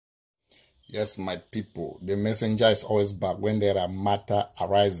Yes, my people, the messenger is always back when there are matter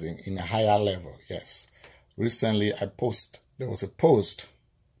arising in a higher level. Yes. Recently, there was a post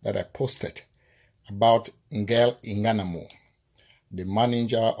that I posted about Gaelle Enganamout, the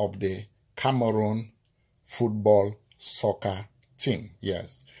manager of the Cameroon football soccer team.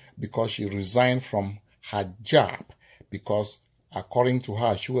 Yes, because she resigned from her job because, according to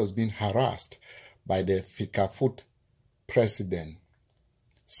her, she was being harassed by the Fikafoot president,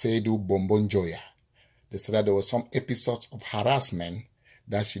 Seydou Bombonjoya. They said that there were some episodes of harassment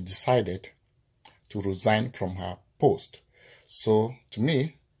that she decided to resign from her post. So, to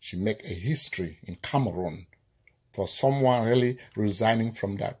me, she made a history in Cameroon for someone really resigning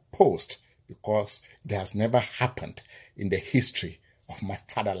from that post, because it has never happened in the history of my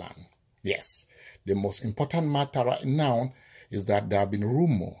fatherland. Yes, the most important matter right now is that there have been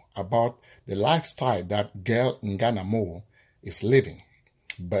rumors about the lifestyle that Gaelle Enganamout is living.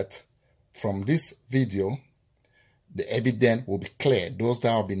 But from this video, the evidence will be clear. Those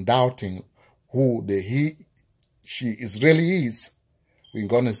that have been doubting who she really is, we're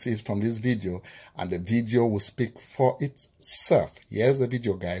going to see it from this video, and the video will speak for itself. Here's the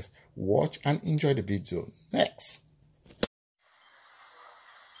video, guys. Watch and enjoy the video. Next.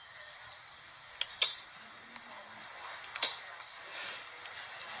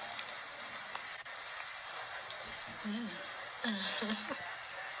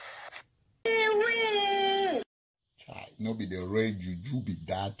 No be the real juju be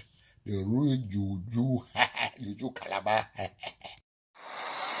that. The real juju, juju calabar. T'avais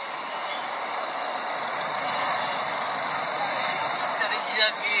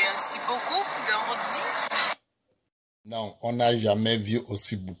déjà vu aussi beaucoup dans votre vie? Non, on n'a jamais vu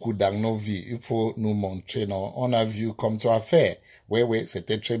aussi beaucoup dans nos vies. Il faut nous montrer, non. On a vu comme tu as fait. Oui,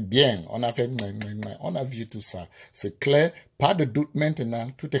 c'était très bien. On a fait, on a vu tout ça. C'est clair, pas de doute maintenant,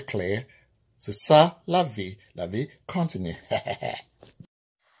 tout est clair. C'est ça, la vie continue.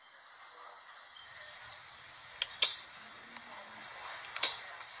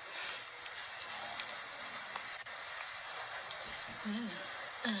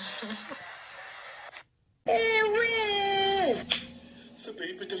 Eh oui! Ce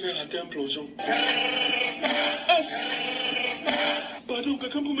pays peut te faire rater un plongeon. Pardon,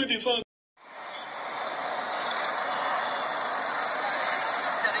 quelqu'un pour me défendre.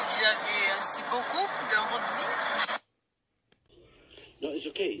 T'avais déjà vu aussi beaucoup dans votre vie? No, it's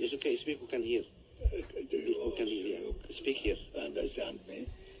okay. Speak, who can hear. Who can hear, yeah. Speak here. Understand me?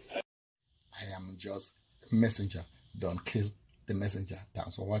 I am just a messenger. Don't kill the messenger.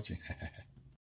 Thanks for watching.